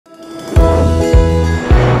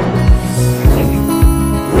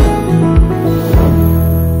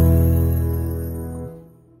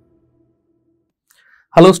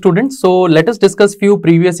Hello students, so let us discuss few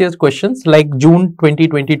previous year's questions like June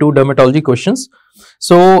 2022 dermatology questions.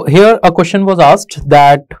 So here a question was asked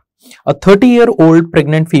that a 30-year-old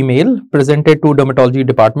pregnant female presented to dermatology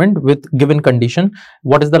department with given condition,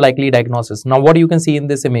 what is the likely diagnosis? Now what you can see in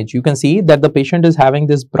this image, you can see that the patient is having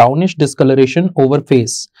this brownish discoloration over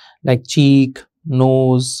face like cheek,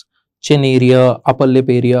 nose, chin area, upper lip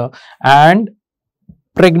area and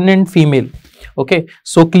pregnant female. Okay,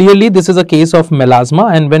 so clearly this is a case of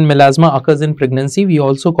melasma, and when melasma occurs in pregnancy, we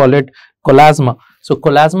also call it cholasma. So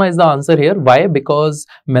cholasma is the answer here. Why? Because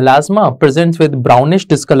melasma presents with brownish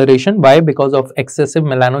discoloration. Why? Because of excessive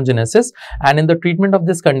melanogenesis. And in the treatment of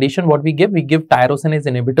this condition, what we give? We give tyrosinase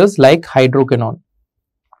inhibitors like hydroquinone.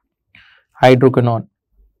 Hydroquinone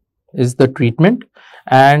is the treatment.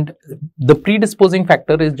 And the predisposing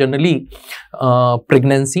factor is generally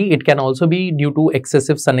pregnancy. It can also be due to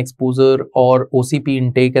excessive sun exposure or OCP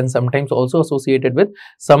intake, and sometimes also associated with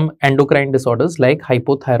some endocrine disorders like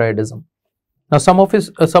hypothyroidism. Now some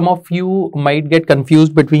of you might get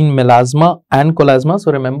confused between melasma and cholasma.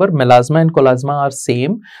 So remember, melasma and cholasma are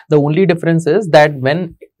same. The only difference is that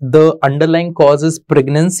when the underlying cause is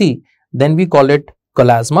pregnancy, then we call it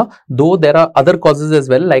cholasma, though there are other causes as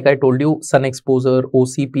well, like I told you, sun exposure,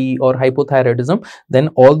 OCP or hypothyroidism, then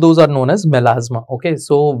all those are known as melasma. Okay,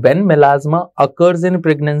 so when melasma occurs in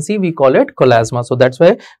pregnancy, we call it cholasma. So that's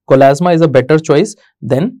why cholasma is a better choice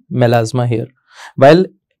than melasma here. While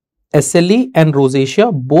SLE and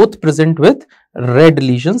rosacea both present with red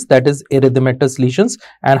lesions, that is erythematous lesions.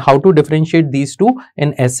 And how to differentiate these two?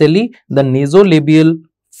 In SLE, the nasolabial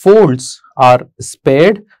folds are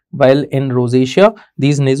spared, while in rosacea,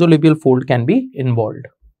 these nasolabial fold can be involved.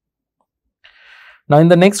 Now in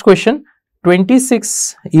the next question,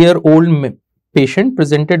 26-year-old patient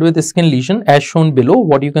presented with a skin lesion as shown below.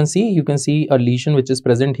 What you can see a lesion which is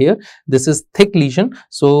present here. This is thick lesion.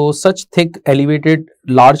 So such thick elevated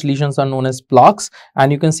large lesions are known as plaques,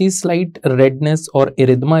 and you can see slight redness or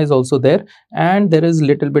erythema is also there, and there is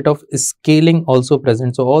little bit of scaling also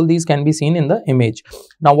present. So all these can be seen in the image.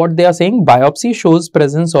 Now what they are saying, biopsy shows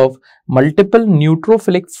presence of multiple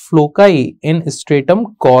neutrophilic foci in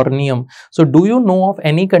stratum corneum. So do you know of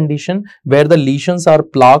any condition where the lesions are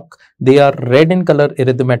plaque, they are red in color,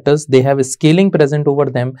 erythematous, they have scaling present over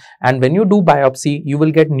them, and when you do biopsy, you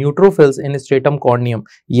will get neutrophils in stratum corneum?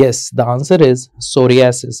 Yes, the answer is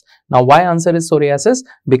psoriasis. Now why answer is psoriasis?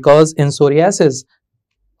 Because in psoriasis,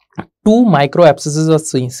 two microabscesses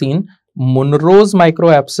are seen, Monro's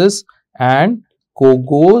microabscess and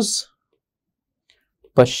Kogo's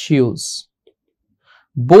pustules.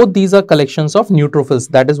 Both these are collections of neutrophils.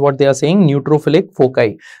 That is what they are saying, neutrophilic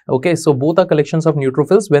foci. Okay, so both are collections of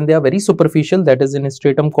neutrophils. When they are very superficial, that is in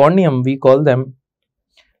stratum corneum, we call them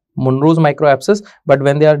Monro's microabscess. But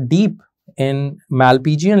when they are deep in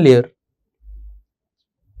malpighian layer,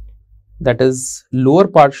 that is lower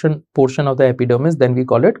portion of the epidermis, then we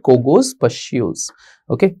call it Kogo's pustules.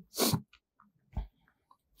 Okay.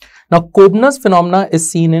 Now Koebner's phenomena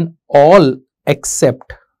is seen in all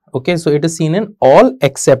except. Okay, so it is seen in all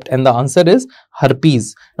except, and the answer is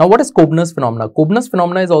herpes. Now what is Koebner's phenomena? Koebner's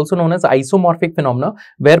phenomena is also known as isomorphic phenomena,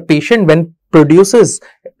 where patient when produces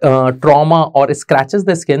trauma or scratches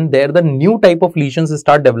the skin, there the new type of lesions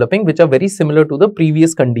start developing which are very similar to the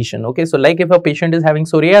previous condition. Okay, so like if a patient is having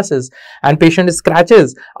psoriasis and patient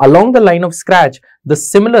scratches, along the line of scratch, the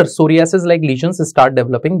similar psoriasis like lesions start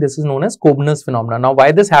developing. This is known as Koebner's phenomena. Now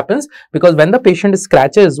why this happens? Because when the patient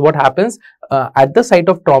scratches, what happens? At the site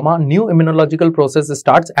of trauma, new immunological process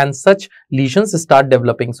starts and such lesions start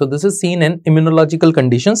developing. So this is seen in immunological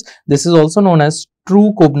conditions. This is also known as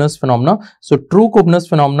true Koebner's phenomena. So true Koebner's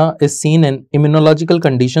phenomena is seen in immunological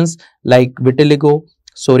conditions like vitiligo,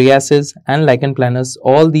 psoriasis and lichen planus.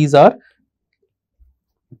 All these are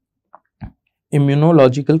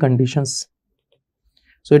immunological conditions.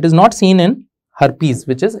 So it is not seen in herpes,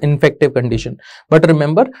 which is infective condition. But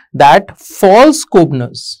remember that false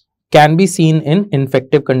Koebner's can be seen in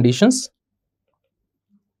infective conditions.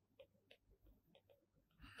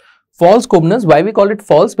 False Koebner's, why we call it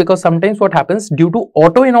false? Because sometimes what happens, due to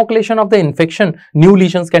auto-inoculation of the infection, new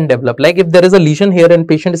lesions can develop. Like if there is a lesion here and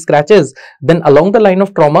patient scratches, then along the line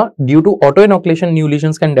of trauma, due to auto-inoculation, new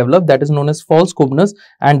lesions can develop. That is known as false Koebner's,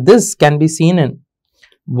 and this can be seen in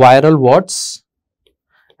viral warts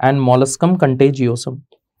and molluscum contagiosum.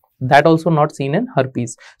 That also not seen in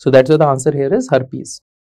herpes. So that's why the answer here is herpes.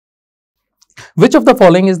 Which of the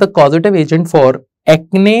following is the causative agent for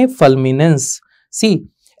acne fulminans? See,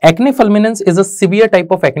 acne fulminans is a severe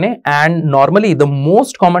type of acne, and normally the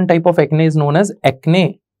most common type of acne is known as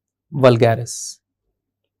acne vulgaris.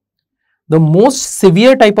 The most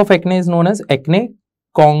severe type of acne is known as acne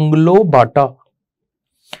conglobata.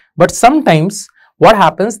 But sometimes what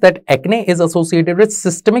happens that acne is associated with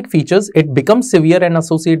systemic features. It becomes severe and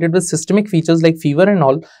associated with systemic features like fever and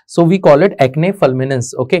all. So we call it acne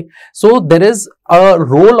fulminans. Okay. So there is a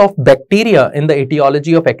role of bacteria in the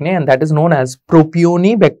etiology of acne, and that is known as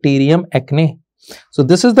Propionibacterium acne. So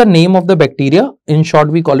this is the name of the bacteria. In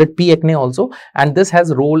short, we call it P. acne also, and this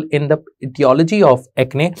has role in the etiology of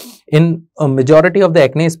acne in a majority of the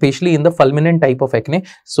acne, especially in the fulminant type of acne.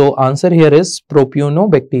 So answer here is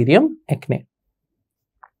Propionibacterium acne.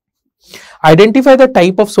 Identify the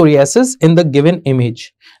type of psoriasis in the given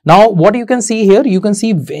image. Now, what you can see here, you can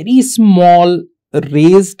see very small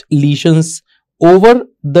raised lesions over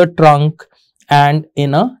the trunk and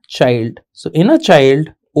in a child. So in a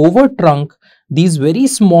child, over trunk, these very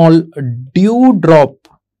small dewdrop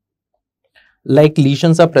like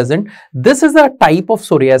lesions are present. This is a type of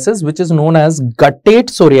psoriasis which is known as guttate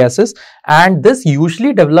psoriasis, and this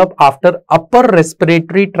usually develops after upper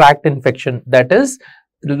respiratory tract infection. That is,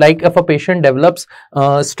 like if a patient develops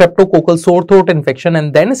streptococcal sore throat infection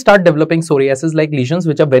and then start developing psoriasis like lesions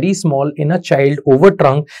which are very small in a child over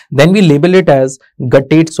trunk, then we label it as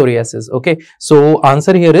guttate psoriasis. Okay, so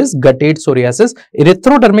answer here is guttate psoriasis.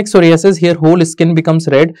 Erythrodermic psoriasis, here whole skin becomes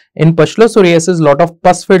red. In pustular psoriasis, lot of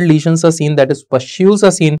pus-filled lesions are seen, that is pustules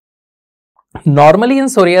are seen. Normally in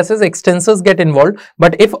psoriasis, extensors get involved,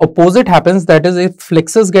 but if opposite happens, that is if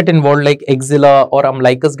flexors get involved like axilla or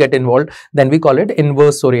umbilicus get involved, then we call it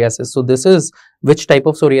inverse psoriasis. So this is which type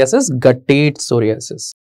of psoriasis? Guttate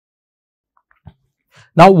psoriasis.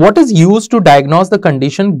 Now, what is used to diagnose the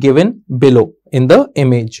condition given below in the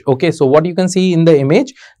image? Okay, so what you can see in the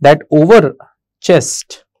image, that over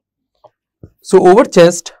chest, so over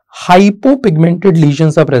chest, hypopigmented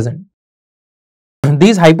lesions are present.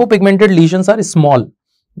 These hypopigmented lesions are small,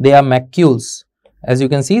 they are macules. As you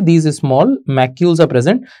can see, these small macules are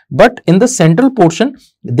present, but in the central portion,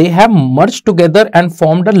 they have merged together and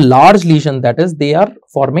formed a large lesion, that is, they are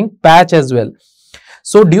forming patch as well.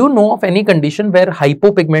 So, do you know of any condition where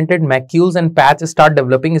hypopigmented macules and patch start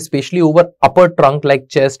developing, especially over upper trunk like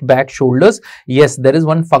chest, back, shoulders? Yes, there is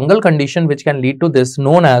one fungal condition which can lead to this,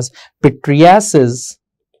 known as pityriasis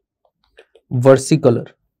versicolor.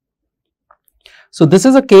 So this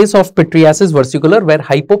is a case of pityriasis versicolor where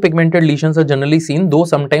hypopigmented lesions are generally seen, though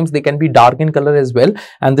sometimes they can be dark in color as well,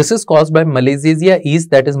 and this is caused by Malassezia yeast,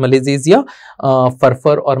 that is Malassezia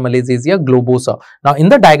furfur or Malassezia globosa. Now in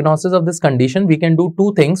the diagnosis of this condition, we can do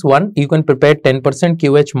two things. One, you can prepare 10%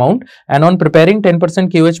 QH mount, and on preparing 10%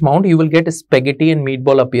 QH mount, you will get spaghetti and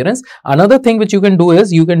meatball appearance. Another thing which you can do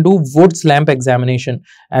is you can do Wood's lamp examination,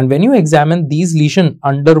 and when you examine these lesions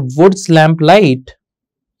under Wood's lamp light,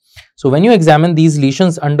 so when you examine these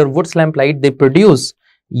lesions under Wood's lamp light, they produce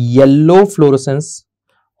yellow fluorescence,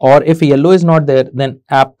 or if yellow is not there, then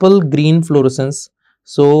apple green fluorescence.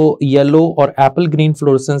 So yellow or apple green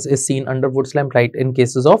fluorescence is seen under Wood's lamp light in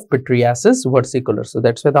cases of pityriasis versicolor. So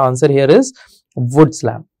that's why the answer here is Wood's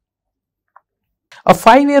lamp. A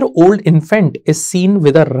 5-year-old infant is seen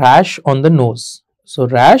with a rash on the nose. So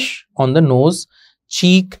rash on the nose,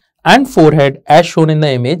 cheek and forehead as shown in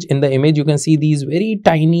the image. In the image, you can see these very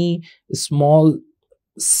tiny small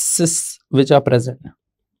cysts which are present.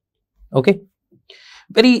 Okay,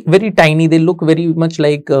 very tiny. They look very much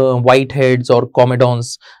like whiteheads or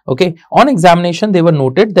comedons. Okay, on examination, they were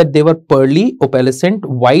noted that they were pearly, opalescent,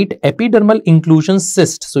 white epidermal inclusion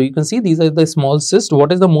cysts. So you can see these are the small cysts.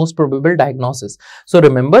 What is the most probable diagnosis? So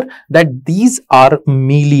remember that these are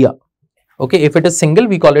melia. Okay, if it is single,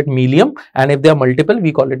 we call it melium, and if they are multiple,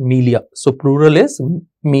 we call it melia. So plural is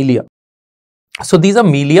melia. So these are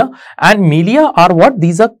melia, and melia are what?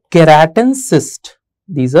 These are keratin cyst.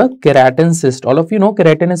 These are keratin cyst. All of you know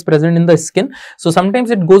keratin is present in the skin. So sometimes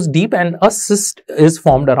it goes deep and a cyst is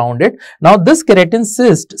formed around it. Now this keratin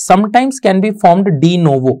cyst sometimes can be formed de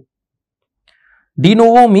novo. De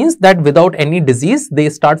novo means that without any disease, they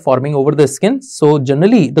start forming over the skin. So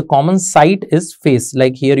generally, the common site is face.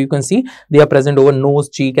 Like here you can see they are present over nose,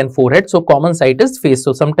 cheek and forehead. So common site is face.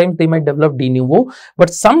 So sometimes they might develop de novo,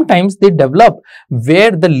 but sometimes they develop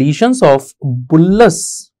where the lesions of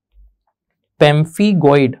bullous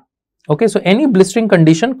pemphigoid. Okay, so any blistering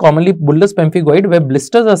condition, commonly bullous pemphigoid, where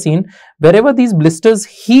blisters are seen, wherever these blisters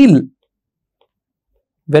heal,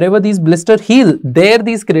 there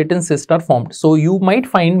these keratin cysts are formed. So you might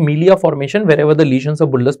find melia formation wherever the lesions of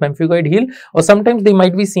bullous pemphigoid heal, or sometimes they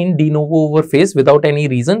might be seen de novo over face without any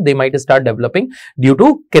reason. They might start developing due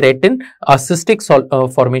to keratin cystic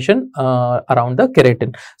formation around the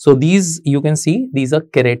keratin. So these you can see these are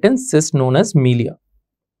keratin cysts known as melia.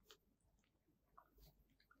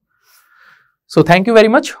 So thank you very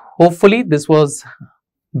much. Hopefully this was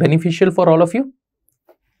beneficial for all of you.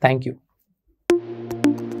 Thank you.